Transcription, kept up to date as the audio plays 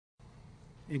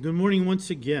And good morning once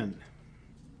again.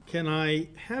 Can I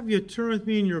have you turn with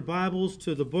me in your Bibles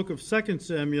to the book of 2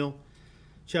 Samuel,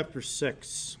 chapter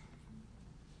 6.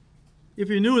 If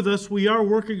you're new with us, we are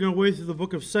working our way through the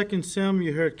book of 2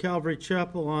 Samuel here at Calvary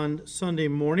Chapel on Sunday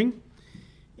morning.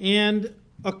 And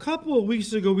a couple of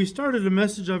weeks ago, we started a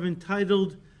message I've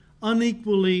entitled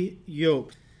Unequally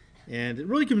Yoked. And it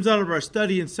really comes out of our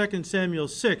study in 2 Samuel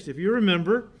 6. If you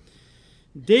remember,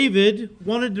 David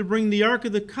wanted to bring the Ark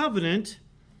of the Covenant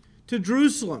to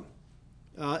Jerusalem.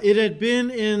 It had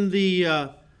been in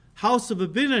the house of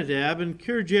Abinadab in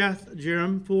Kirjath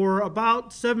Jearim for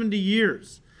about 70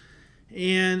 years.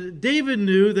 And David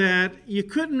knew that you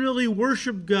couldn't really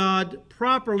worship God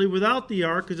properly without the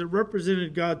ark because it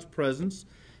represented God's presence,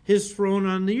 his throne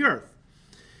on the earth.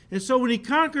 And so when he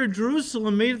conquered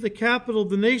Jerusalem, made it the capital of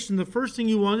the nation, the first thing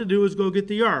he wanted to do was go get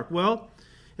the ark. Well,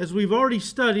 as we've already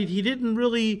studied, he didn't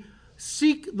really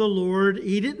seek the Lord.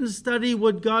 He didn't study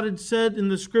what God had said in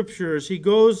the scriptures. He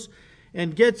goes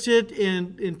and gets it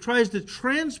and tries to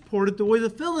transport it the way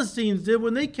the Philistines did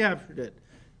when they captured it,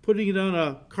 putting it on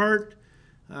a cart,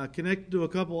 connected to a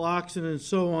couple oxen and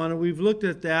so on. And we've looked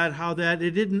at that, how that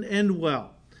it didn't end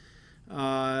well.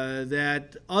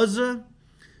 That Uzzah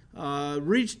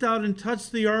reached out and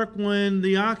touched the ark when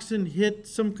the oxen hit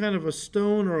some kind of a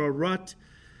stone or a rut.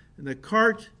 And the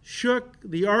cart shook.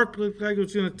 The ark looked like it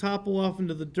was going to topple off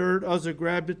into the dirt. Uzzah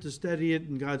grabbed it to steady it,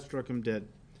 and God struck him dead.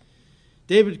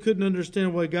 David couldn't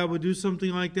understand why God would do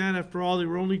something like that. After all, they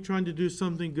were only trying to do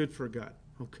something good for God.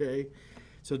 Okay?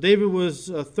 So David was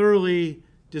thoroughly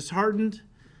disheartened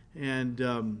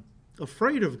and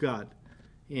afraid of God.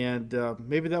 And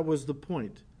maybe that was the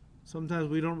point. Sometimes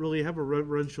we don't really have a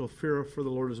reverential fear for the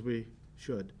Lord as we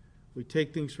should. We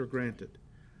take things for granted.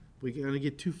 We kind of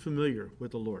get too familiar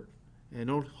with the Lord and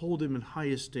don't hold him in high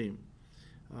esteem,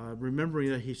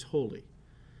 remembering that he's holy.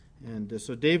 And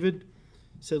so David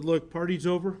said, look, party's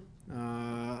over.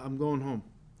 I'm going home.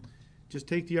 Just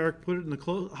take the ark, put it in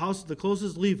the house of the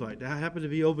closest Levite. That happened to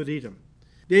be Obed-Edom.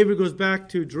 David goes back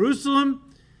to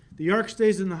Jerusalem. The ark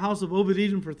stays in the house of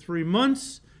Obed-Edom for 3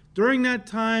 months. During that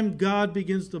time, God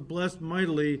begins to bless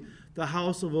mightily the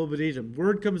house of Obed-Edom.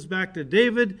 Word comes back to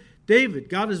David. David,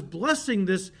 God is blessing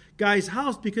this guy's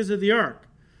house because of the ark.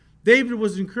 David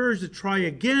was encouraged to try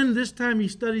again. This time he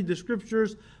studied the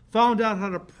scriptures, found out how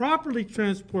to properly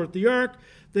transport the ark.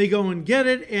 They go and get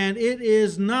it, and it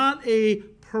is not a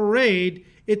parade.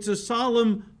 It's a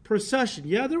solemn procession.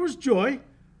 Yeah, there was joy,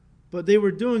 but they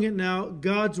were doing it now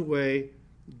God's way.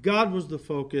 God was the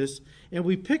focus. And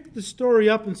we picked the story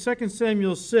up in 2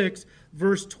 Samuel 6,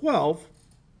 verse 12.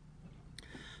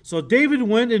 So David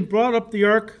went and brought up the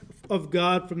ark of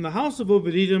God from the house of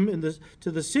Obed-Edom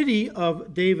to the city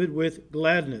of David with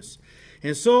gladness.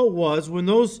 And so it was, when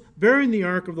those bearing the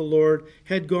ark of the Lord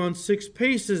had gone 6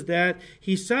 paces, that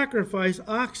he sacrificed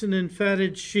oxen and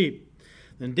fatted sheep.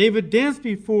 Then David danced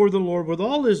before the Lord with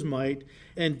all his might,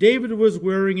 and David was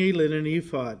wearing a linen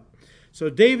ephod. So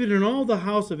David and all the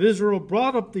house of Israel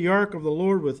brought up the ark of the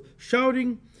Lord with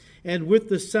shouting and with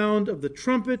the sound of the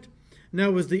trumpet.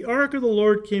 Now as the ark of the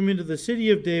Lord came into the city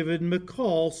of David,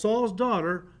 Michal, Saul's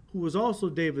daughter, who was also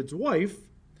David's wife,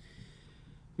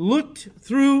 looked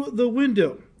through the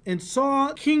window and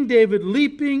saw King David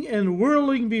leaping and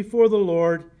whirling before the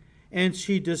Lord, and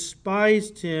she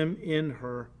despised him in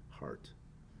her heart.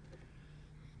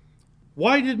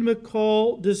 Why did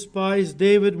Michal despise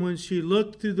David when she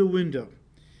looked through the window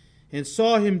and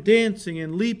saw him dancing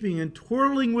and leaping and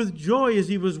twirling with joy as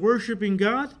he was worshiping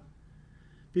God?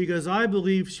 Because I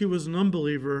believe she was an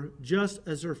unbeliever, just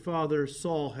as her father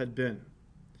Saul had been.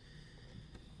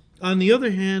 On the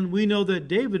other hand, we know that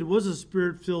David was a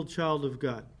spirit-filled child of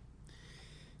God.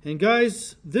 And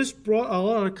guys, this brought a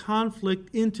lot of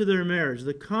conflict into their marriage,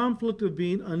 the conflict of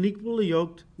being unequally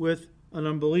yoked with an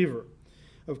unbeliever.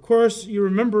 Of course, you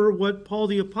remember what Paul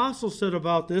the Apostle said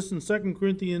about this in 2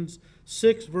 Corinthians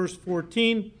 6, verse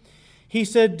 14. He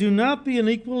said, do not be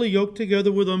unequally yoked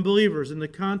together with unbelievers. And the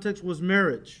context was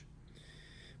marriage.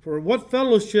 For what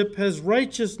fellowship has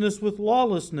righteousness with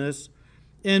lawlessness,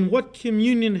 and what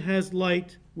communion has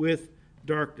light with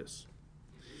darkness?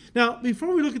 Now,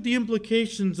 before we look at the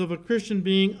implications of a Christian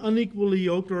being unequally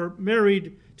yoked or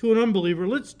married to an unbeliever,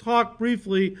 let's talk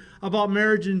briefly about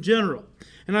marriage in general.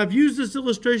 And I've used this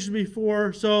illustration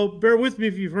before, so bear with me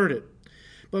if you've heard it.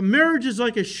 But marriage is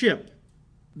like a ship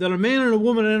that a man and a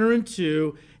woman enter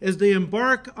into as they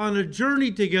embark on a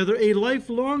journey together, a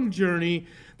lifelong journey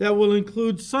that will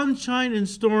include sunshine and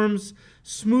storms,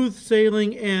 smooth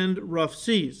sailing, and rough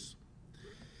seas.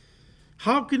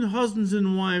 How can husbands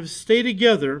and wives stay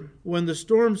together when the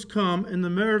storms come and the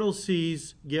marital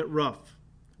seas get rough?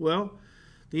 Well,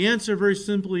 The answer very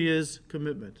simply is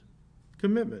commitment.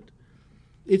 Commitment.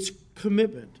 It's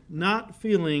commitment, not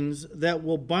feelings, that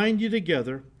will bind you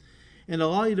together and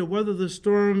allow you to weather the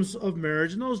storms of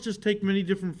marriage. And those just take many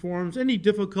different forms, any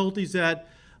difficulties that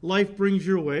life brings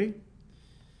your way.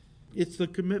 It's the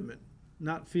commitment,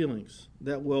 not feelings,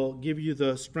 that will give you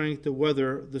the strength to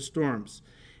weather the storms.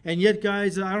 And yet,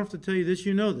 guys, I don't have to tell you this,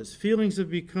 you know this. Feelings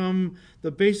have become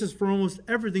the basis for almost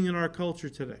everything in our culture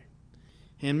today.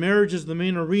 And marriage is the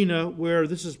main arena where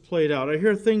this is played out. I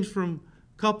hear things from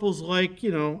couples like,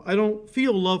 I don't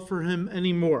feel love for him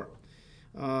anymore.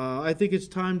 I think it's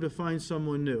time to find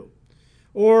someone new.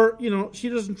 Or, she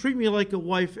doesn't treat me like a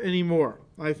wife anymore.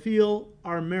 I feel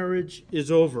our marriage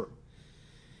is over.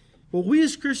 What we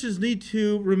as Christians need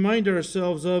to remind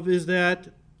ourselves of is that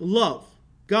love,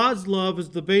 God's love, is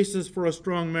the basis for a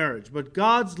strong marriage. But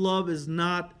God's love is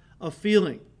not a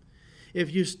feeling.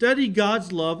 If you study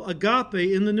God's love, agape,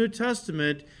 in the New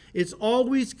Testament, it's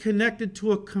always connected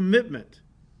to a commitment.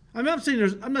 I'm not saying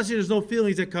there's no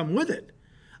feelings that come with it.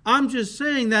 I'm just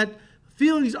saying that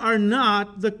feelings are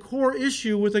not the core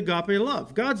issue with agape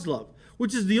love, God's love,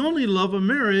 which is the only love a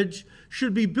marriage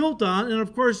should be built on. And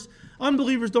of course,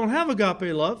 unbelievers don't have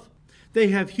agape love. They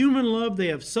have human love, they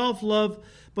have self-love,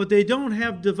 but they don't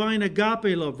have divine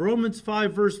agape love. Romans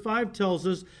 5 verse 5 tells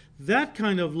us that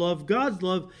kind of love, God's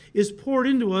love, is poured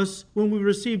into us when we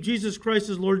receive Jesus Christ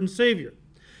as Lord and Savior.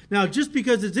 Now, just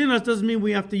because it's in us doesn't mean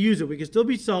we have to use it. We can still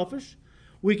be selfish.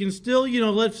 We can still,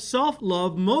 let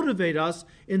self-love motivate us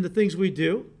in the things we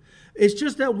do. It's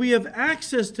just that we have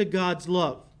access to God's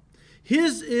love.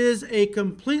 His is a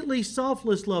completely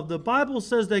selfless love. The Bible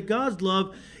says that God's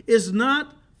love is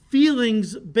not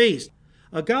feelings-based.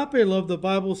 Agape love, the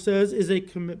Bible says, is a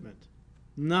commitment,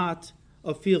 not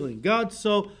a feeling. God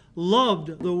so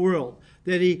loved the world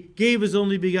that he gave his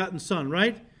only begotten Son,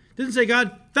 right? Didn't say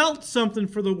God felt something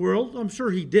for the world. I'm sure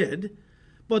he did.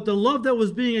 But the love that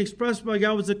was being expressed by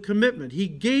God was a commitment. He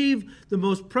gave the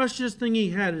most precious thing he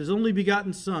had, his only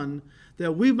begotten Son,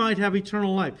 that we might have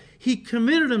eternal life. He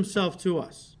committed himself to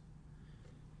us.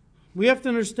 We have to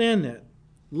understand that.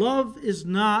 Love is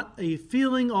not a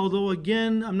feeling, although,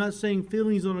 again, I'm not saying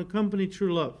feelings don't accompany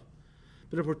true love.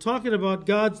 But if we're talking about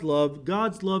God's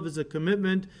love is a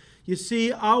commitment. You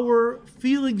see, our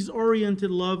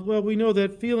feelings-oriented love, well, we know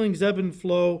that feelings ebb and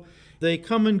flow. They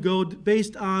come and go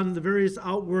based on the various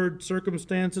outward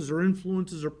circumstances or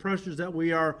influences or pressures that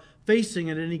we are facing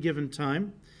at any given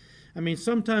time. I mean,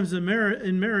 sometimes in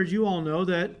marriage, you all know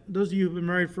that, those of you who've been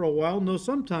married for a while know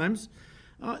sometimes,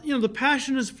 the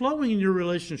passion is flowing in your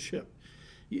relationship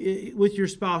with your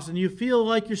spouse, and you feel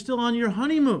like you're still on your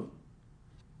honeymoon.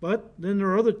 But then there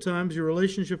are other times your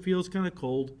relationship feels kind of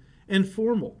cold and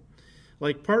formal,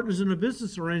 like partners in a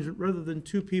business arrangement rather than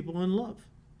two people in love.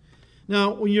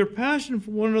 Now, when your passion for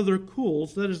one another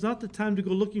cools, that is not the time to go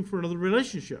looking for another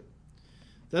relationship.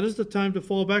 That is the time to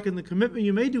fall back in the commitment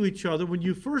you made to each other when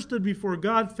you first stood before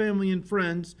God, family, and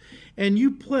friends, and you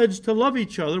pledged to love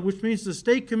each other, which means to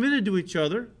stay committed to each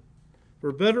other,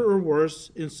 for better or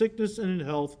worse, in sickness and in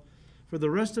health, for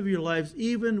the rest of your lives,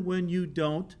 even when you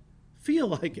don't feel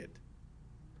like it.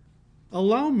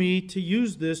 Allow me to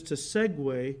use this to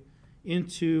segue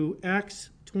into Acts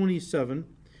 27,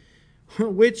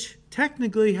 which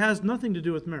technically has nothing to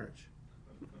do with marriage.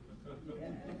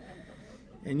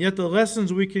 And yet the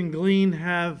lessons we can glean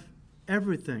have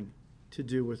everything to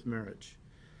do with marriage.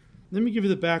 Let me give you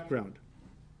the background.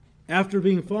 After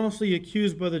being falsely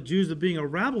accused by the Jews of being a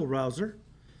rabble-rouser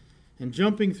and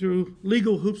jumping through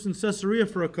legal hoops in Caesarea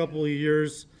for a couple of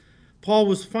years, Paul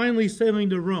was finally sailing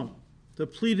to Rome to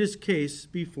plead his case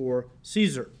before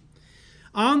Caesar.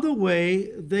 On the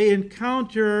way, they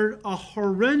encountered a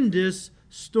horrendous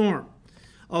storm,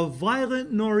 a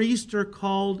violent nor'easter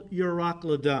called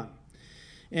Euroclydon.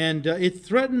 And it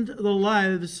threatened the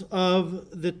lives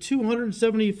of the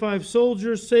 275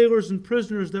 soldiers, sailors, and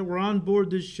prisoners that were on board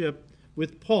this ship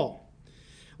with Paul.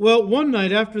 Well, one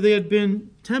night after they had been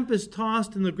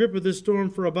tempest-tossed in the grip of this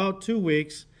storm for about 2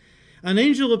 weeks, an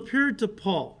angel appeared to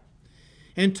Paul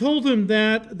and told him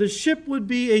that the ship would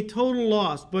be a total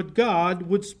loss, but God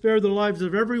would spare the lives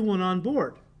of everyone on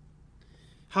board.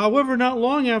 However, not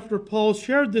long after Paul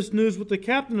shared this news with the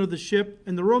captain of the ship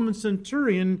and the Roman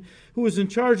centurion who was in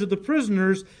charge of the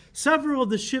prisoners, several of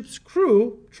the ship's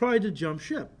crew tried to jump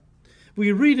ship.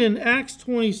 We read in Acts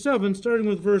 27, starting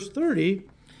with verse 30,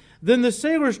 "Then the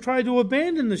sailors tried to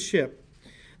abandon the ship.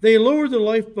 They lowered the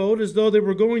lifeboat as though they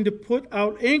were going to put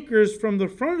out anchors from the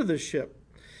front of the ship.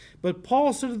 But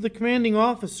Paul said to the commanding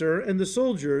officer and the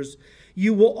soldiers,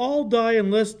 'You will all die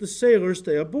unless the sailors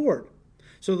stay aboard.'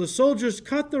 So the soldiers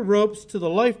cut the ropes to the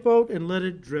lifeboat and let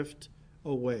it drift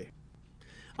away.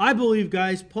 I believe,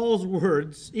 guys, Paul's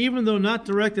words, even though not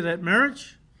directed at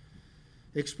marriage,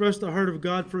 express the heart of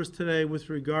God for us today with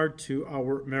regard to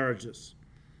our marriages.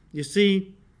 You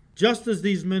see, just as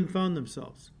these men found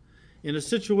themselves in a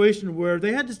situation where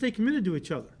they had to stay committed to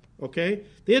each other, okay?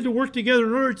 They had to work together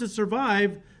in order to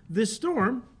survive this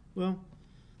storm. Well,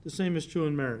 the same is true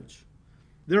in marriage.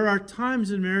 There are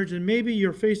times in marriage, and maybe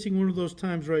you're facing one of those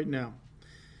times right now,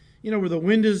 where the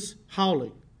wind is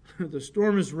howling, the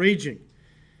storm is raging,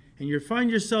 and you find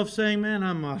yourself saying, man,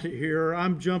 I'm out of here,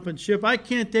 I'm jumping ship, I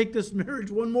can't take this marriage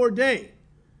one more day.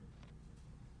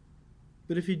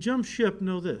 But if you jump ship,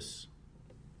 know this.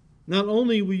 Not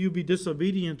only will you be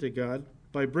disobedient to God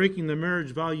by breaking the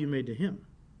marriage vow you made to Him,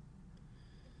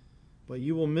 but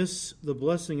you will miss the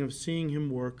blessing of seeing Him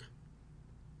work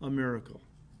a miracle.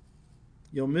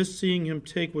 You'll miss seeing Him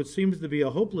take what seems to be a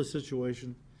hopeless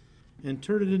situation and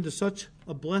turn it into such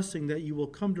a blessing that you will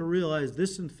come to realize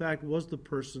this, in fact, was the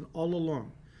person all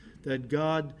along that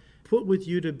God put with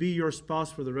you to be your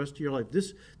spouse for the rest of your life.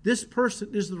 This person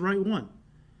is the right one.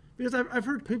 Because I've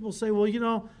heard people say,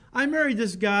 well, I married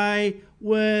this guy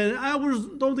when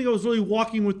don't think I was really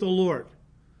walking with the Lord.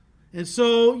 And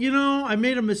so, I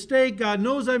made a mistake. God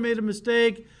knows I made a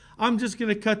mistake. I'm just going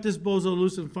to cut this bozo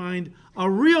loose and find a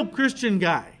real Christian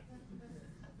guy.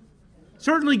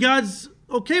 Certainly God's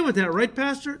okay with that, right,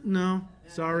 Pastor? No,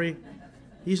 sorry,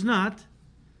 He's not.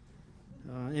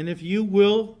 And if you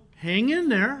will hang in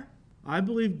there, I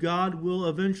believe God will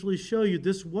eventually show you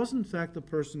this was, in fact, the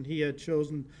person He had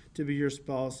chosen to be your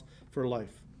spouse for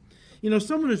life.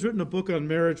 Someone has written a book on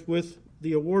marriage with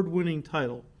the award-winning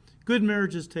title, Good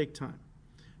Marriages Take Time.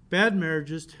 Bad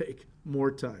marriages take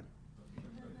more time.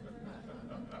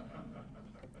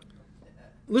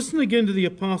 Listen again to the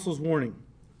apostle's warning.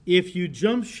 If you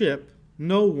jump ship,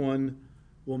 no one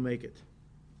will make it.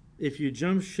 If you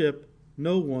jump ship,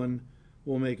 no one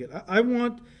will make it. I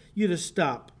want you to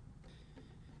stop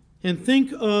and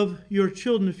think of your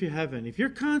children if you have any. If you're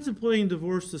contemplating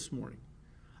divorce this morning,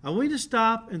 I want you to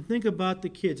stop and think about the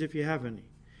kids if you have any,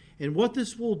 and what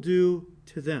this will do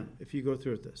to them if you go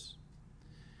through this.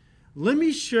 Let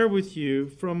me share with you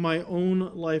from my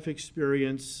own life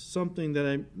experience something that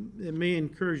it may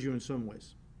encourage you in some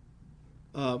ways.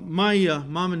 My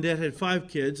mom and dad had 5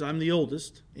 kids. I'm the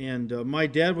oldest, and my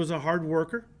dad was a hard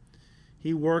worker.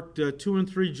 He worked 2 and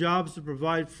 3 jobs to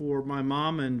provide for my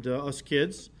mom and us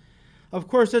kids. Of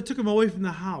course, that took him away from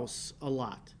the house a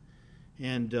lot.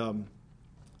 And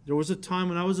there was a time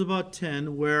when I was about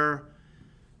 10 where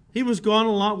he was gone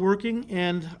a lot working,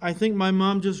 and I think my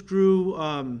mom just grew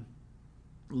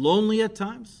lonely at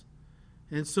times.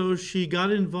 And so she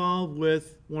got involved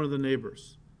with one of the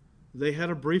neighbors. They had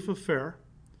a brief affair.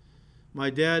 My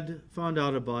dad found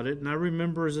out about it, and I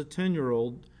remember as a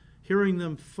 10-year-old hearing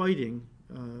them fighting,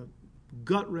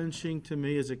 gut-wrenching to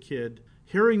me as a kid,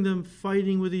 hearing them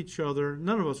fighting with each other.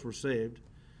 None of us were saved,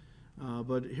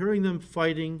 but hearing them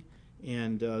fighting.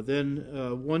 And then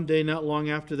one day, not long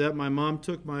after that, my mom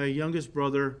took my youngest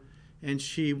brother, and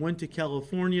she went to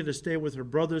California to stay with her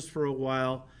brothers for a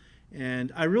while.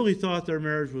 And I really thought their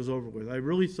marriage was over with. I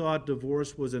really thought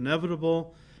divorce was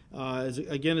inevitable. As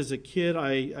a kid,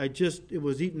 it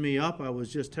was eating me up. I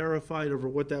was just terrified over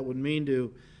what that would mean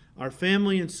to our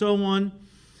family and so on.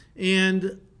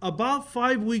 And about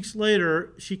 5 weeks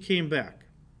later, she came back.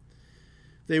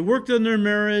 They worked on their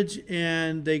marriage,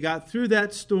 and they got through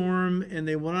that storm, and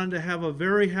they went on to have a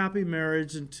very happy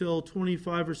marriage until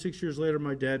 25 or 6 years later,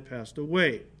 my dad passed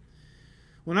away.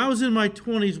 When I was in my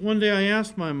 20s, one day I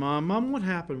asked my mom, Mom, what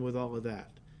happened with all of that?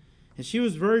 And she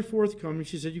was very forthcoming.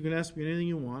 She said, you can ask me anything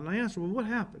you want. And I asked her, well, what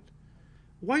happened?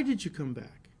 Why did you come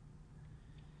back?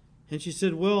 And she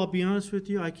said, well, I'll be honest with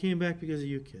you, I came back because of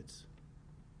you kids.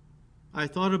 I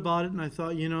thought about it, and I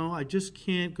thought, I just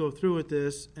can't go through with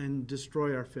this and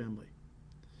destroy our family.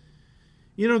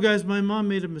 Guys, my mom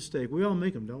made a mistake. We all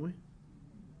make them, don't we?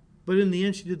 But in the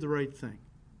end, she did the right thing.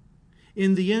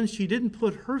 In the end, she didn't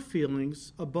put her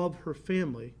feelings above her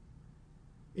family.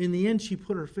 In the end, she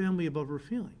put her family above her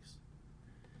feelings.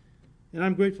 And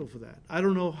I'm grateful for that. I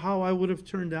don't know how I would have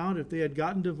turned out if they had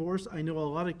gotten divorced. I know a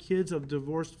lot of kids of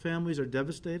divorced families are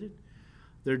devastated.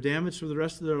 They're damaged for the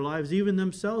rest of their lives, even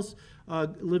themselves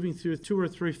living through 2 or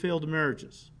 3 failed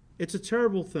marriages. It's a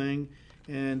terrible thing,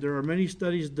 and there are many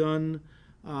studies done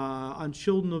on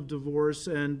children of divorce,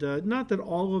 and not that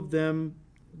all of them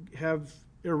have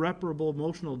irreparable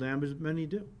emotional damage, but many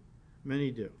do. Many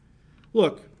do.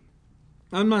 Look,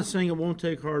 I'm not saying it won't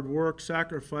take hard work,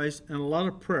 sacrifice, and a lot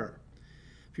of prayer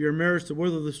for your marriage to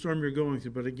weather the storm you're going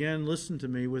through. But again, listen to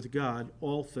me, with God,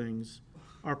 all things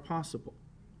are possible.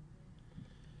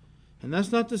 And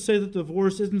that's not to say that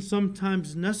divorce isn't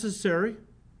sometimes necessary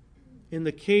in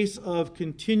the case of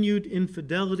continued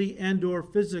infidelity and or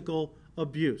physical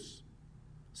abuse.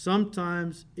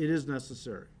 Sometimes it is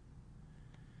necessary.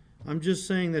 I'm just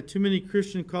saying that too many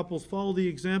Christian couples follow the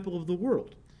example of the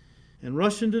world and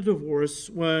rush into divorce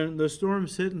when the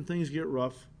storms hit and things get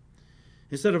rough,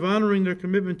 instead of honoring their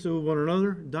commitment to one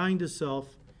another, dying to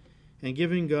self, and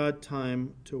giving God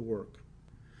time to work.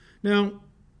 Now,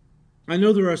 I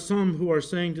know there are some who are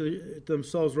saying to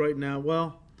themselves right now,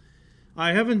 well,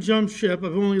 I haven't jumped ship.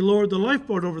 I've only lowered the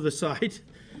lifeboat over the side.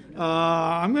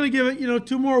 I'm going to give it,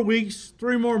 2 more weeks,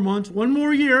 3 more months, 1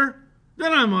 more year,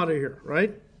 then I'm out of here,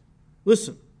 right?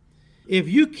 Listen, if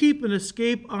you keep an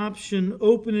escape option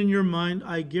open in your mind,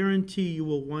 I guarantee you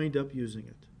will wind up using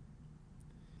it.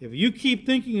 If you keep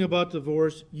thinking about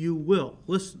divorce, you will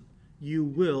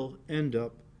end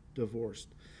up divorced.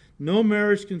 No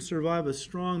marriage can survive a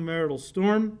strong marital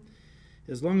storm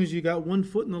as long as you got 1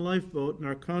 foot in the lifeboat and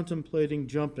are contemplating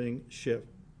jumping ship.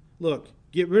 Look,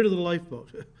 get rid of the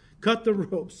lifeboat. Cut the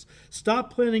ropes.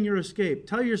 Stop planning your escape.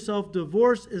 Tell yourself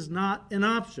divorce is not an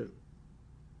option.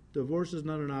 Divorce is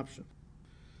not an option.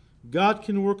 God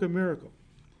can work a miracle.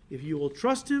 If you will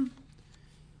trust Him,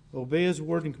 obey His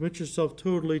word, and commit yourself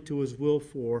totally to His will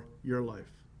for your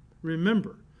life.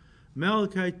 Remember,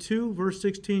 Malachi 2, verse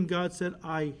 16, God said,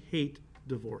 I hate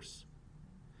divorce.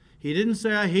 He didn't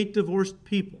say, I hate divorced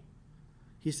people.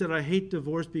 He said, I hate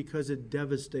divorce because it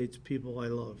devastates people I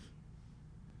love.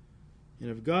 And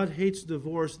if God hates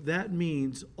divorce, that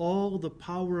means all the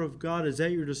power of God is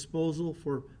at your disposal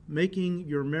for making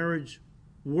your marriage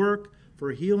work,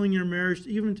 for healing your marriage,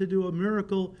 even to do a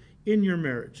miracle in your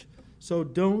marriage. So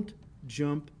don't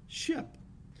jump ship.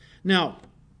 Now,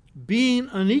 being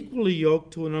unequally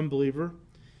yoked to an unbeliever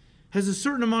has a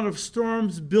certain amount of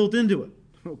storms built into it,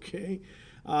 okay?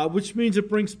 Which means it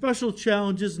brings special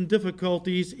challenges and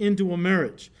difficulties into a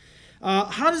marriage.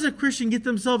 How does a Christian get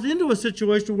themselves into a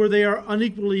situation where they are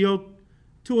unequally yoked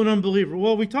to an unbeliever?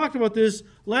 Well, we talked about this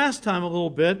last time a little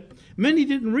bit. Many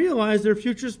didn't realize their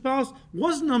future spouse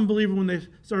was an unbeliever when they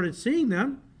started seeing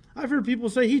them. I've heard people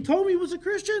say, he told me he was a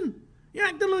Christian. He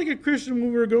acted like a Christian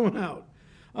when we were going out.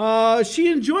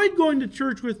 She enjoyed going to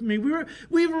church with me.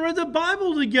 We even read the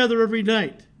Bible together every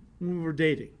night when we were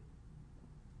dating.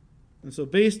 And so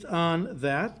based on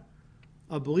that,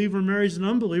 a believer marries an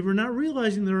unbeliever not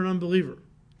realizing they're an unbeliever.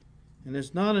 And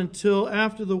it's not until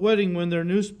after the wedding when their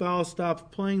new spouse stops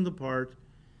playing the part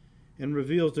and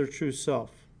reveals their true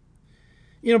self.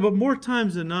 But more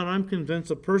times than not, I'm convinced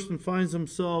a person finds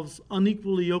themselves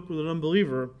unequally yoked with an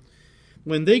unbeliever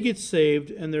when they get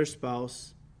saved and their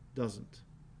spouse doesn't.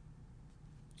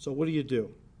 So what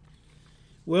do?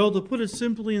 Well, to put it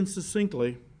simply and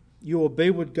succinctly, you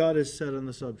obey what God has said on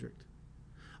the subject.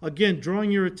 Again,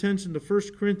 drawing your attention to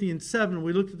 1 Corinthians 7.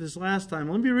 We looked at this last time.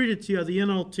 Let me read it to you, the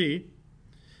NLT.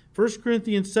 1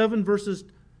 Corinthians 7, verses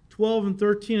 12 and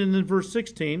 13, and then verse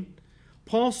 16.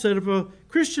 Paul said, if a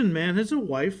Christian man has a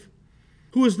wife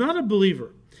who is not a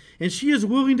believer, and she is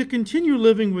willing to continue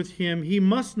living with him, he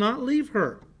must not leave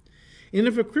her. And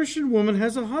if a Christian woman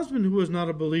has a husband who is not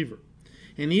a believer,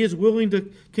 and he is willing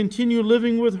to continue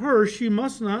living with her, she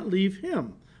must not leave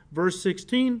him. Verse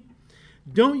 16.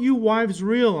 Don't you wives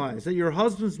realize that your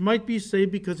husbands might be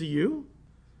saved because of you?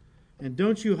 And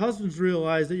don't you husbands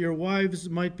realize that your wives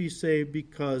might be saved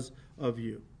because of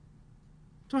you?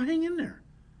 So hang in there.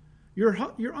 Your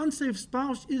unsaved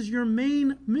spouse is your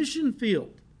main mission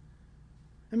field.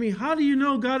 How do you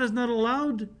know God has not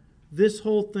allowed this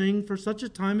whole thing for such a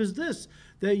time as this?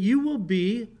 That you will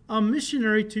be a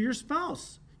missionary to your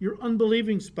spouse, your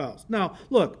unbelieving spouse. Now,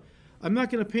 look, I'm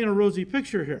not going to paint a rosy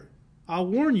picture here. I'll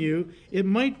warn you, it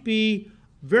might be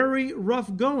very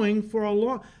rough going for a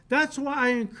long... That's why I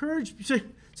encourage...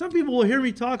 Some people will hear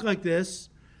me talk like this,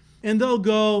 and they'll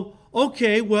go,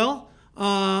 okay, well,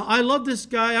 I love this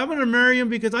guy. I'm going to marry him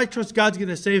because I trust God's going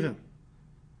to save him.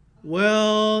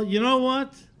 Well, you know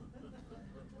what?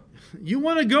 You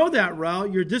want to go that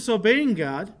route, you're disobeying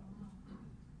God.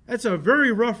 That's a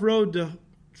very rough road to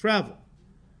travel.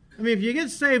 If you get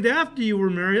saved after you were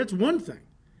married, that's one thing.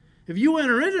 If you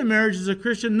enter into marriage as a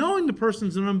Christian knowing the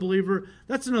person's an unbeliever,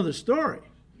 that's another story.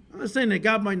 I'm not saying that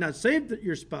God might not save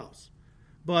your spouse,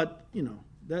 but,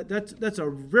 that's a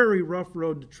very rough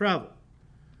road to travel.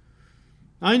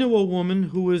 I know a woman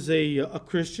who is a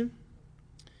Christian,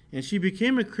 and she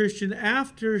became a Christian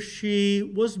after she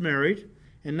was married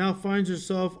and now finds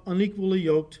herself unequally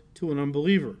yoked to an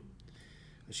unbeliever.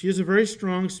 She is a very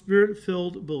strong,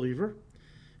 spirit-filled believer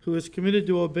who is committed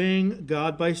to obeying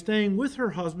God by staying with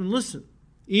her husband, listen,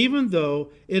 even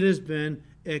though it has been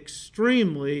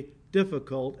extremely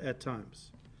difficult at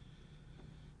times.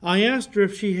 I asked her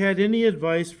if she had any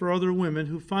advice for other women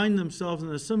who find themselves in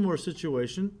a similar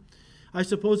situation. I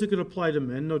suppose it could apply to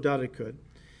men, no doubt it could.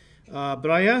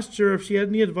 But I asked her if she had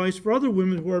any advice for other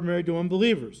women who are married to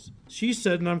unbelievers. She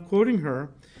said, and I'm quoting her,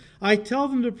 "I tell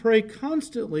them to pray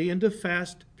constantly and to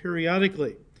fast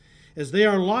periodically, as they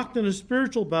are locked in a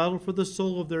spiritual battle for the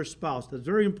soul of their spouse." That's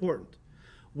very important.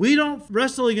 We don't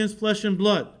wrestle against flesh and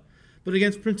blood, but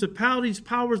against principalities,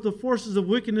 powers, the forces of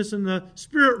wickedness in the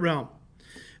spirit realm.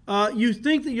 You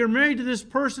think that you're married to this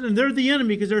person and they're the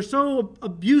enemy because they're so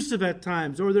abusive at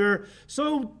times or they're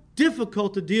so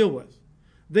difficult to deal with.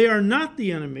 They are not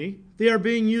the enemy. They are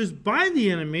being used by the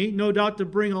enemy, no doubt to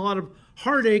bring a lot of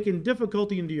heartache and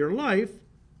difficulty into your life,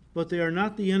 but they are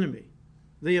not the enemy.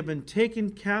 They have been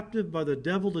taken captive by the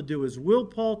devil to do his will,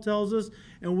 Paul tells us,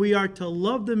 and we are to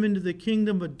love them into the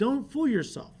kingdom, but don't fool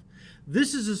yourself.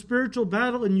 This is a spiritual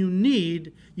battle, and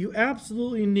you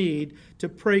absolutely need to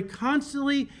pray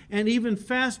constantly and even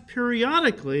fast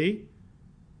periodically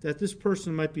that this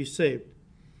person might be saved.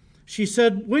 She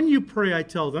said, when you pray, I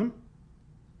tell them,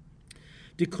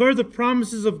 declare the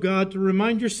promises of God to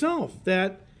remind yourself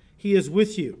that he is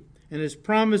with you and has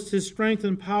promised his strength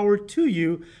and power to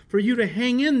you for you to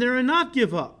hang in there and not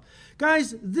give up.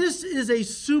 Guys, this is a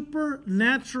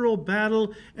supernatural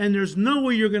battle, and there's no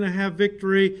way you're going to have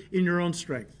victory in your own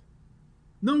strength.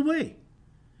 No way.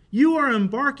 You are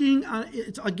embarking on,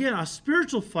 it's again, a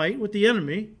spiritual fight with the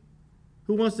enemy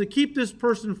who wants to keep this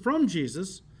person from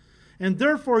Jesus, and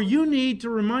therefore you need to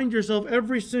remind yourself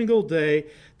every single day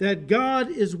that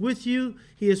God is with you.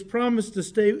 He has promised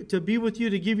to be with you,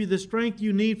 to give you the strength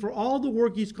you need for all the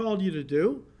work he's called you to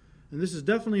do. And this is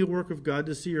definitely a work of God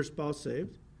to see your spouse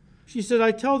saved. She said,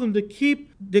 I tell them to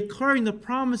keep declaring the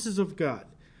promises of God,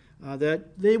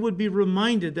 that they would be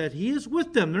reminded that he is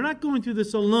with them. They're not going through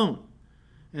this alone,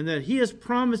 and that he has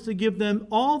promised to give them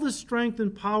all the strength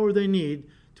and power they need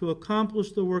to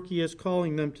accomplish the work he is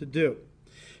calling them to do.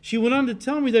 She went on to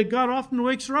tell me that God often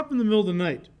wakes her up in the middle of the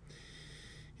night,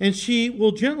 and she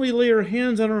will gently lay her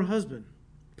hands on her husband,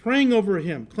 praying over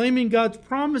him, claiming God's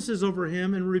promises over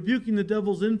him, and rebuking the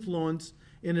devil's influence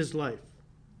in his life.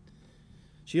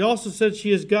 She also said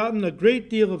she has gotten a great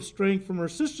deal of strength from her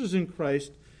sisters in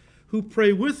Christ who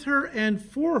pray with her and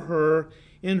for her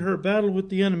in her battle with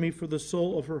the enemy for the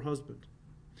soul of her husband.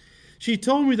 She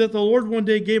told me that the Lord one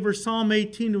day gave her Psalm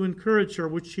 18 to encourage her,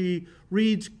 which she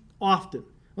reads often.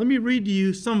 Let me read to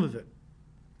you some of it.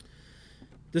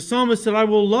 The psalmist said, I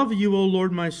will love you, O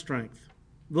Lord, my strength.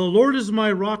 The Lord is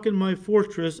my rock and my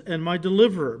fortress and my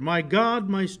deliverer, my God,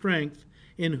 my strength,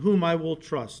 in whom I will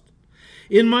trust.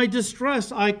 In my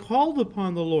distress I called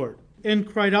upon the Lord and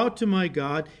cried out to my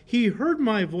God. He heard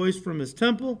my voice from his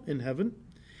temple in heaven,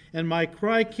 and my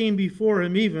cry came before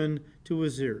him even to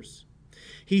his ears.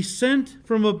 He sent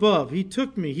from above. He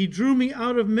took me. He drew me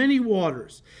out of many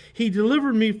waters. He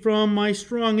delivered me from my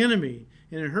strong enemy.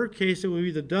 And in her case, it would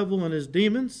be the devil and his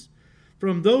demons.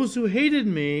 From those who hated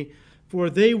me, for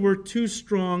they were too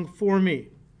strong for me.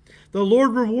 The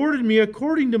Lord rewarded me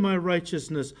according to my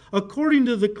righteousness. According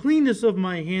to the cleanness of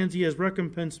my hands, he has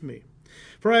recompensed me.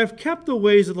 For I have kept the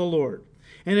ways of the Lord,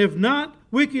 and have not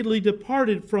wickedly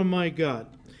departed from my God.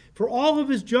 For all of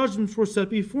his judgments were set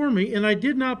before me, and I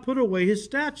did not put away his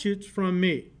statutes from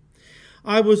me.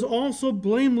 I was also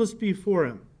blameless before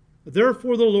him.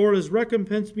 Therefore the Lord has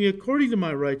recompensed me according to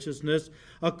my righteousness,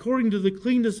 according to the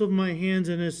cleanness of my hands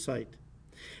in his sight.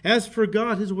 As for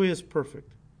God, his way is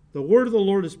perfect. The word of the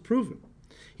Lord is proven.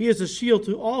 He is a shield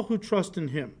to all who trust in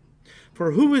him.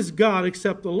 For who is God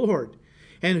except the Lord?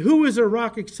 And who is a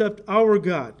rock except our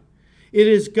God? It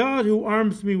is God who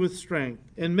arms me with strength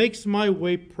and makes my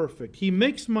way perfect. He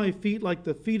makes my feet like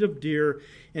the feet of deer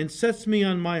and sets me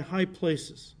on my high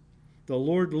places. The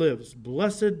Lord lives.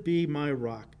 Blessed be my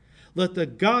rock. Let the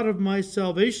God of my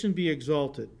salvation be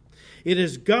exalted. It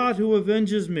is God who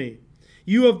avenges me.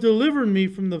 You have delivered me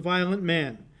from the violent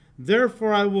man.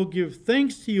 Therefore I will give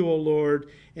thanks to you, O Lord,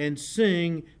 and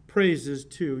sing praises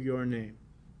to your name.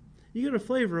 You get a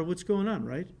flavor of what's going on,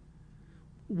 right?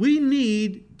 We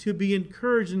need to be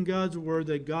encouraged in God's word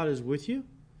that God is with you,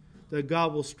 that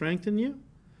God will strengthen you.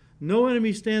 No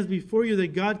enemy stands before you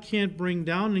that God can't bring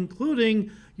down,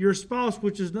 including your spouse,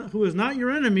 who is not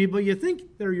your enemy, but you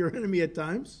think they're your enemy at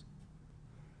times.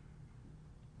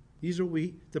 These are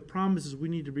the promises we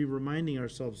need to be reminding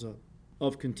ourselves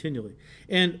of continually.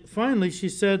 And finally, she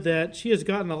said that she has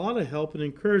gotten a lot of help and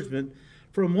encouragement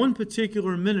from one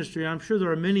particular ministry. I'm sure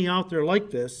there are many out there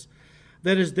like this,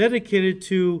 that is dedicated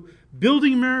to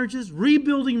building marriages,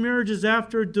 rebuilding marriages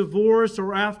after divorce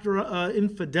or after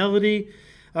infidelity.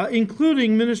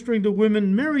 including ministering to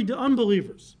women married to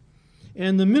unbelievers.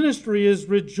 And the ministry is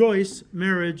Rejoice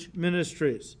Marriage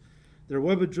Ministries. Their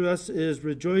web address is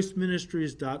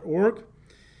rejoiceministries.org.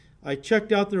 I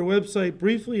checked out their website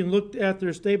briefly and looked at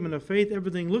their statement of faith.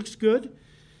 Everything looks good,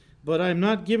 but I'm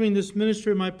not giving this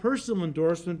ministry my personal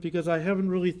endorsement because I haven't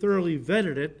really thoroughly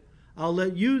vetted it. I'll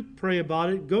let you pray about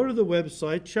it. Go to the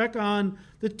website, check on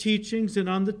the teachings and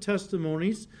on the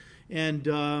testimonies, and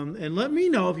let me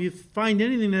know if you find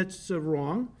anything that's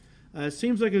wrong. It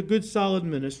seems like a good, solid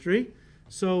ministry.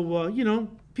 So,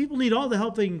 people need all the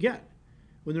help they can get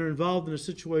when they're involved in a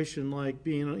situation like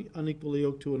being unequally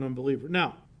yoked to an unbeliever.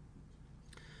 Now,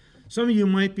 some of you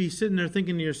might be sitting there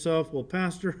thinking to yourself, well,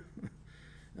 Pastor,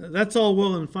 that's all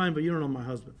well and fine, but you don't know my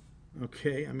husband.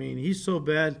 Okay? I mean, he's so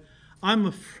bad. I'm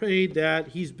afraid that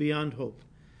he's beyond hope.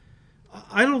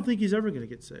 I don't think he's ever going to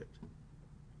get saved.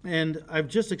 And I've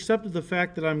just accepted the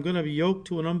fact that I'm going to be yoked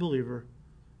to an unbeliever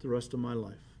the rest of my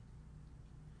life.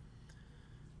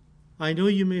 I know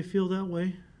you may feel that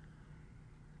way,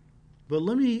 but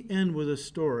let me end with a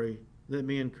story that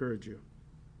may encourage you.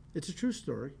 It's a true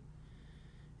story.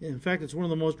 In fact, it's one of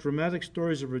the most dramatic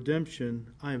stories of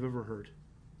redemption I have ever heard.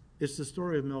 It's the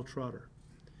story of Mel Trotter.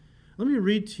 Let me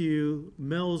read to you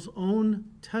Mel's own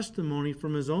testimony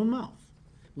from his own mouth,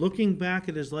 looking back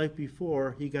at his life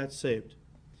before he got saved.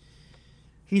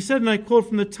 He said, and I quote,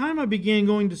 "From the time I began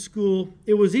going to school,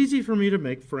 it was easy for me to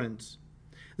make friends.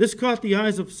 This caught the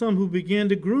eyes of some who began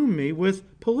to groom me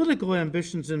with political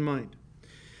ambitions in mind.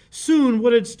 Soon,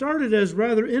 what had started as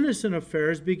rather innocent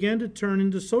affairs began to turn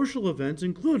into social events,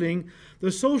 including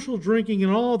the social drinking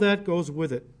and all that goes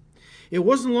with it. It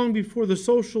wasn't long before the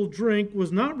social drink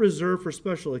was not reserved for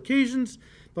special occasions,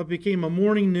 but became a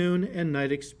morning, noon, and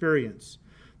night experience.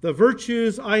 The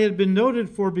virtues I had been noted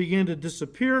for began to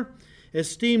disappear, as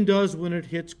steam does when it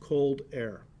hits cold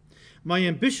air. My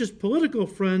ambitious political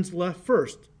friends left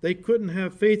first. They couldn't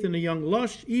have faith in a young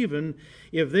lush, even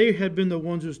if they had been the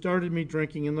ones who started me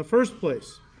drinking in the first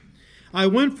place. I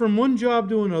went from one job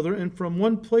to another, and from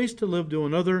one place to live to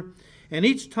another, and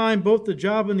each time both the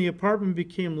job and the apartment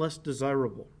became less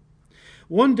desirable.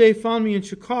 One day found me in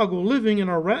Chicago living in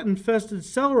a rat-infested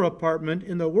cellar apartment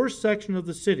in the worst section of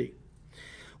the city.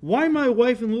 Why my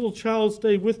wife and little child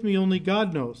stayed with me only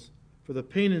God knows, for the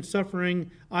pain and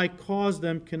suffering I caused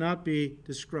them cannot be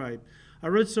described." I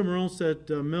read somewhere else that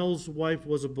Mel's wife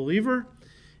was a believer,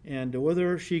 and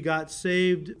whether she got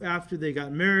saved after they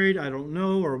got married, I don't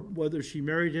know, or whether she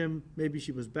married him, maybe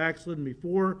she was backslidden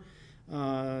before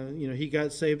he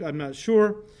got saved, I'm not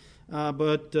sure,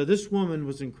 but this woman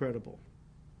was incredible.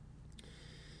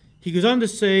 He goes on to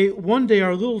say, "One day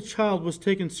our little child was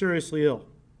taken seriously ill.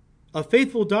 A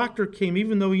faithful doctor came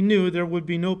even though he knew there would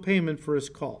be no payment for his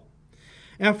call.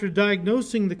 After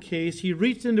diagnosing the case, he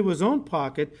reached into his own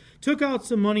pocket, took out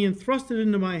some money, and thrust it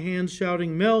into my hands,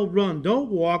 shouting, 'Mel, run, don't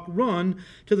walk, run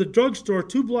to the drugstore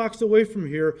 2 blocks away from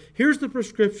here. Here's the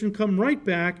prescription, come right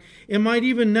back. It might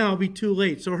even now be too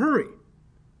late, so hurry.'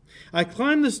 I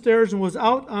climbed the stairs and was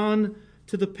out on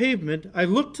to the pavement. I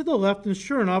looked to the left, and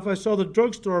sure enough, I saw the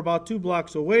drugstore about 2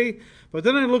 blocks away, but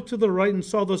then I looked to the right and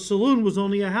saw the saloon was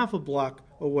only a half a block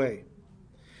away.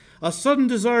 A sudden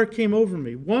desire came over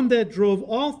me, one that drove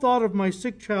all thought of my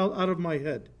sick child out of my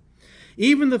head.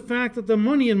 Even the fact that the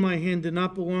money in my hand did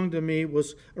not belong to me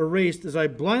was erased as I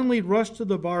blindly rushed to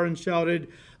the bar and shouted,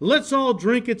 'Let's all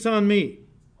drink, it's on me.'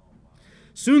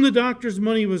 Soon the doctor's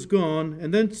money was gone,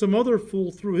 and then some other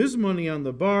fool threw his money on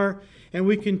the bar, and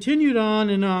we continued on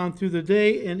and on through the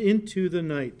day and into the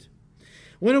night.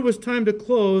 When it was time to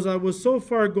close, I was so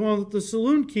far gone that the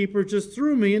saloon keeper just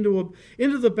threw me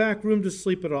into the back room to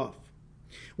sleep it off.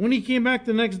 When he came back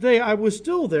the next day, I was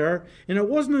still there, and it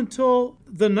wasn't until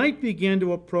the night began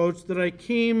to approach that I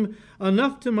came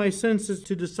enough to my senses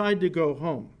to decide to go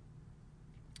home.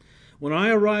 When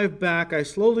I arrived back, I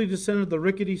slowly descended the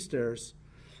rickety stairs.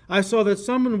 I saw that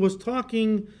someone was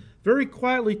talking very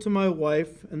quietly to my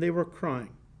wife, and they were crying.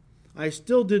 I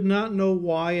still did not know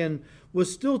why and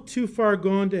was still too far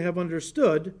gone to have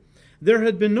understood. There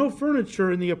had been no furniture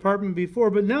in the apartment before,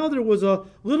 but now there was a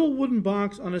little wooden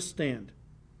box on a stand.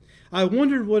 I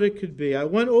wondered what it could be. I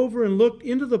went over and looked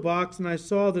into the box, and I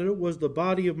saw that it was the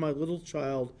body of my little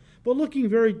child, but looking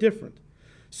very different.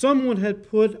 Someone had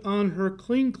put on her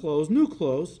clean clothes, new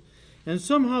clothes, and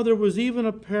somehow there was even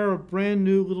a pair of brand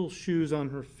new little shoes on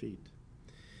her feet.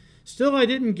 Still, I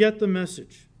didn't get the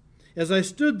message. As I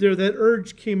stood there, that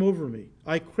urge came over me.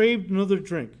 I craved another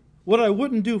drink. What I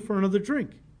wouldn't do for another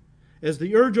drink. As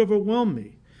the urge overwhelmed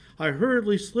me, I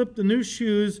hurriedly slipped the new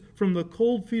shoes from the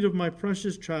cold feet of my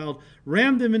precious child,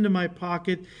 rammed them into my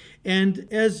pocket, and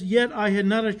as yet I had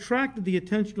not attracted the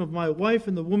attention of my wife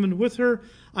and the woman with her,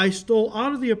 I stole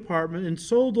out of the apartment and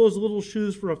sold those little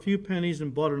shoes for a few pennies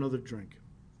and bought another drink.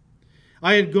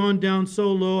 I had gone down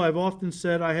so low, I've often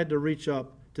said I had to reach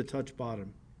up to touch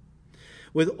bottom.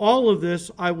 With all of this,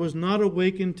 I was not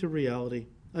awakened to reality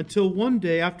until one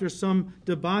day, after some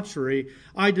debauchery,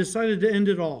 I decided to end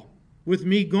it all. With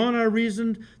me gone, I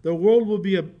reasoned, the world would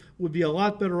be a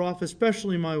lot better off,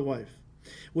 especially my wife.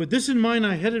 With this in mind,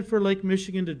 I headed for Lake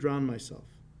Michigan to drown myself.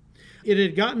 It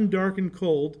had gotten dark and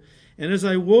cold, and as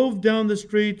I wove down the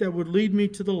street that would lead me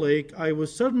to the lake, I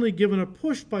was suddenly given a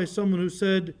push by someone who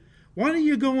said, "Why don't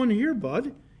you go in here,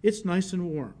 bud? It's nice and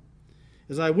warm."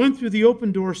 As I went through the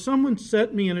open door, someone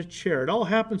set me in a chair. It all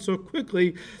happened so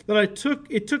quickly that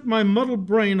it took my muddled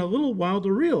brain a little while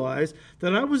to realize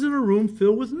that I was in a room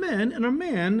filled with men, and a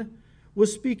man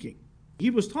was speaking. He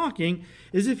was talking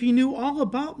as if he knew all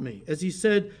about me, as he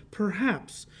said,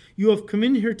 "Perhaps you have come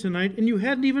in here tonight and you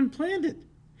hadn't even planned it.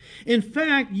 In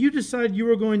fact, you decided you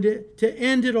were going to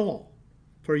end it all,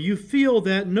 for you feel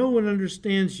that no one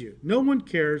understands you, no one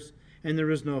cares, and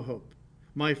there is no hope.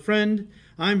 My friend,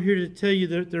 I'm here to tell you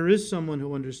that there is someone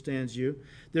who understands you.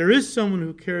 There is someone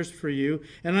who cares for you,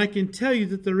 and I can tell you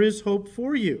that there is hope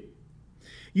for you.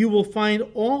 You will find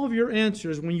all of your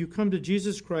answers when you come to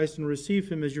Jesus Christ and receive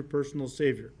Him as your personal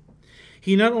Savior.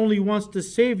 He not only wants to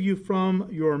save you from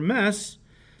your mess,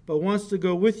 but wants to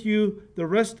go with you the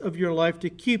rest of your life to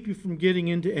keep you from getting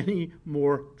into any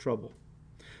more trouble."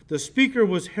 The speaker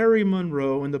was Harry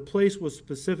Monroe, and the place was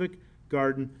Pacific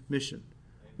Garden Mission.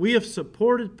 We have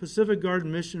supported Pacific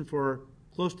Garden Mission for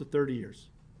close to 30 years.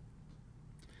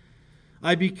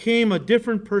 I became a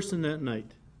different person that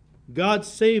night. God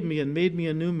saved me and made me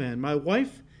a new man. My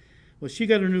wife, well, she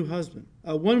got a new husband,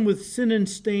 one with sin and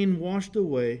stain washed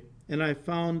away, and I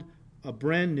found a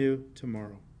brand new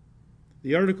tomorrow.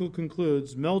 The article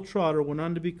concludes, Mel Trotter went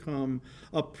on to become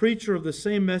a preacher of the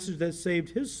same message that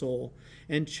saved his soul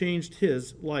and changed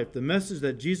his life, the message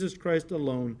that Jesus Christ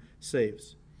alone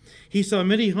saves. He saw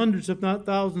many hundreds, if not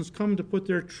thousands, come to put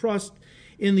their trust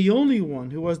in the only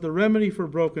one who was the remedy for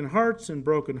broken hearts and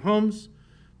broken homes,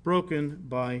 broken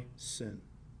by sin.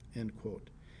 End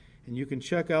quote. And you can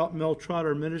check out Mel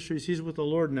Trotter Ministries. He's with the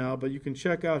Lord now, but you can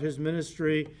check out his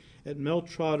ministry at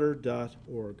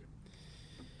meltrotter.org.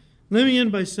 Let me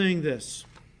end by saying this.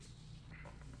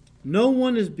 No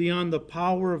one is beyond the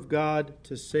power of God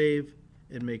to save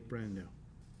and make brand new.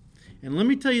 And let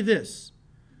me tell you this.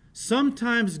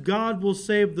 Sometimes God will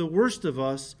save the worst of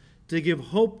us to give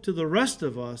hope to the rest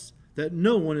of us that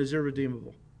no one is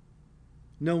irredeemable.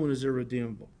 No one is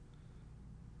irredeemable.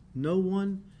 No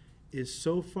one is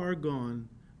so far gone,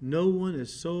 no one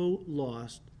is so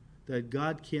lost that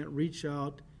God can't reach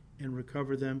out and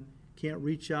recover them, can't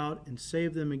reach out and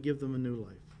save them and give them a new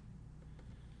life.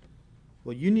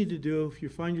 What you need to do if you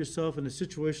find yourself in a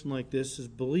situation like this is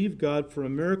believe God for a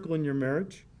miracle in your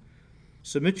marriage.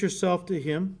 Submit yourself to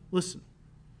Him. Listen,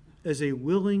 as a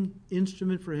willing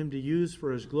instrument for Him to use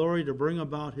for His glory to bring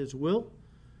about His will,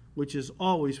 which is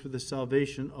always for the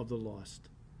salvation of the lost.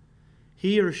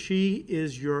 He or she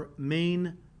is your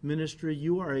main ministry.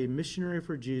 You are a missionary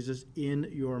for Jesus in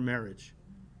your marriage.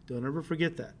 Don't ever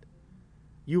forget that.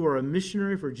 You are a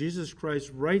missionary for Jesus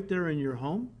Christ right there in your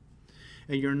home.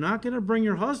 And you're not going to bring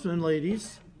your husband,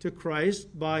 ladies, to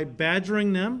Christ by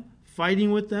badgering them, fighting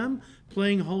with them,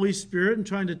 playing Holy Spirit and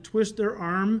trying to twist their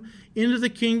arm into the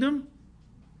kingdom.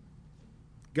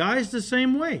 Guys, the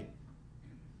same way.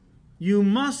 You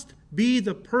must be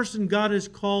the person God has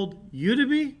called you to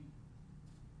be,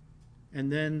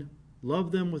 and then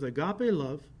love them with agape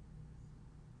love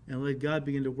and let God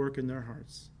begin to work in their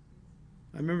hearts.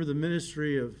 I remember the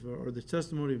ministry or the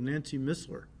testimony of Nancy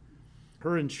Missler.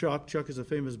 Her and Chuck is a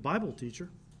famous Bible teacher.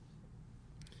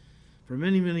 For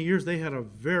many, many years, they had a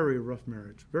very rough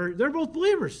marriage. They're both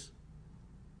believers.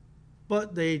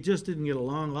 But they just didn't get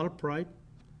along, a lot of pride.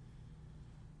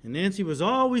 And Nancy was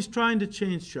always trying to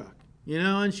change Chuck,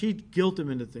 and she'd guilt him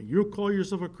into things. You call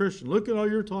yourself a Christian. Look at how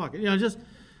you're talking. She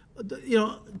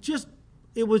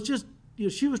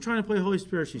was trying to play Holy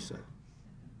Spirit, she said.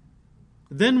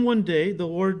 Then one day, the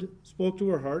Lord spoke to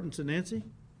her heart and said, Nancy,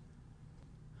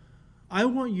 I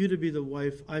want you to be the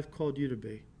wife I've called you to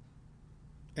be.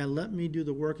 And let me do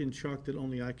the work in Chuck that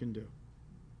only I can do.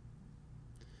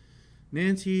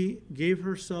 Nancy gave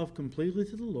herself completely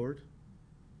to the Lord,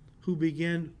 who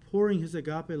began pouring His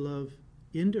agape love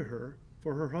into her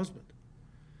for her husband.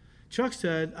 Chuck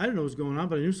said, I didn't know what was going on,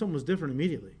 but I knew something was different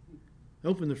immediately. I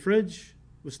opened the fridge,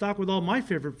 it was stocked with all my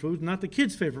favorite foods, not the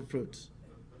kids' favorite foods.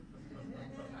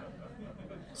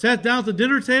 Sat down at the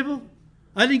dinner table.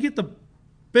 I didn't get the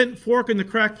bent fork and the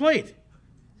cracked plate.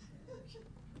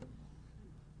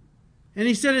 And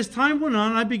he said, as time went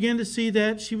on, I began to see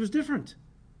that she was different.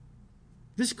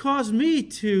 This caused me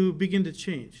to begin to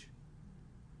change.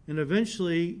 And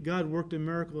eventually, God worked a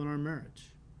miracle in our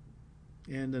marriage.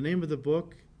 And the name of the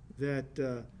book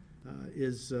that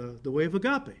is The Way of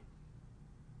Agape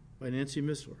by Nancy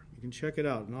Missler. You can check it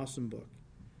out, an awesome book.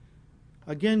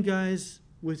 Again, guys,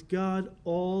 with God,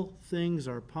 all things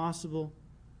are possible.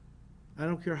 I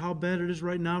don't care how bad it is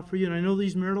right now for you, and I know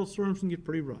these marital storms can get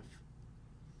pretty rough.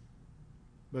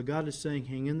 But God is saying,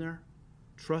 hang in there,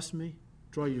 trust me,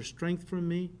 draw your strength from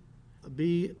me,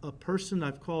 be a person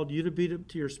I've called you to be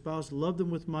to your spouse, love them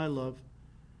with my love,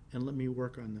 and let me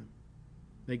work on them.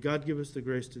 May God give us the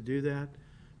grace to do that,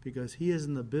 because he is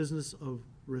in the business of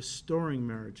restoring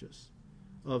marriages,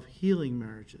 of healing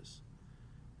marriages.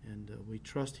 And we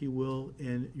trust he will,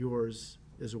 and yours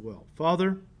as well.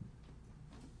 Father,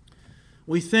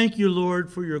 we thank you,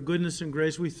 Lord, for your goodness and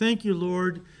grace. We thank you,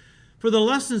 Lord, for the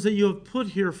lessons that you have put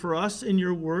here for us in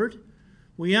your word.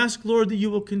 We ask, Lord, that you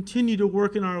will continue to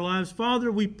work in our lives.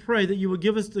 Father, we pray that you will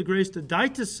give us the grace to die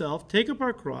to self, take up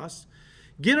our cross,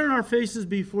 get on our faces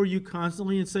before you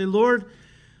constantly and say, Lord,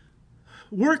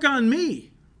 work on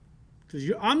me,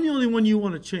 because I'm the only one you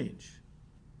want to change.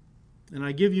 And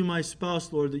I give you my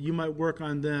spouse, Lord, that you might work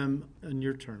on them on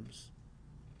your terms.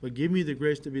 But give me the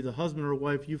grace to be the husband or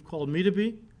wife you've called me to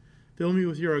be. Fill me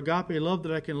with your agape love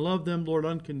that I can love them, Lord,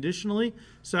 unconditionally,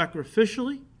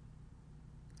 sacrificially.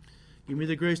 Give me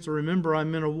the grace to remember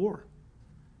I'm in a war,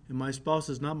 and my spouse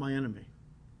is not my enemy.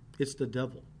 It's the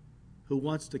devil who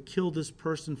wants to kill this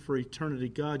person for eternity.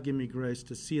 God, give me grace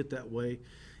to see it that way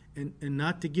and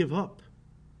not to give up,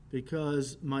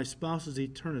 because my spouse's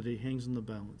eternity hangs in the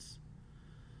balance.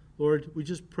 Lord, we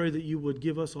just pray that you would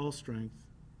give us all strength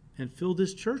and fill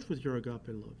this church with your agape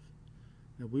love,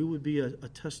 that we would be a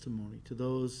testimony to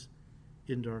those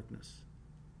in darkness,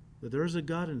 that there is a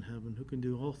God in heaven who can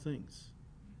do all things.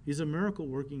 He's a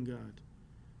miracle-working God.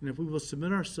 And if we will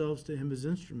submit ourselves to him as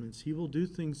instruments, he will do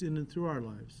things in and through our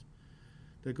lives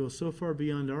that go so far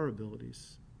beyond our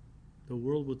abilities. The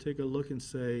world will take a look and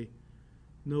say,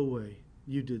 no way,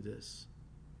 you did this.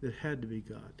 It had to be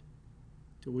God.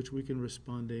 To which we can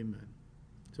respond, amen.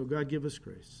 So God, give us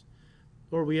grace.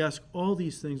 Lord, we ask all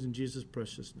these things in Jesus'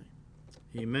 precious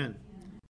name. Amen.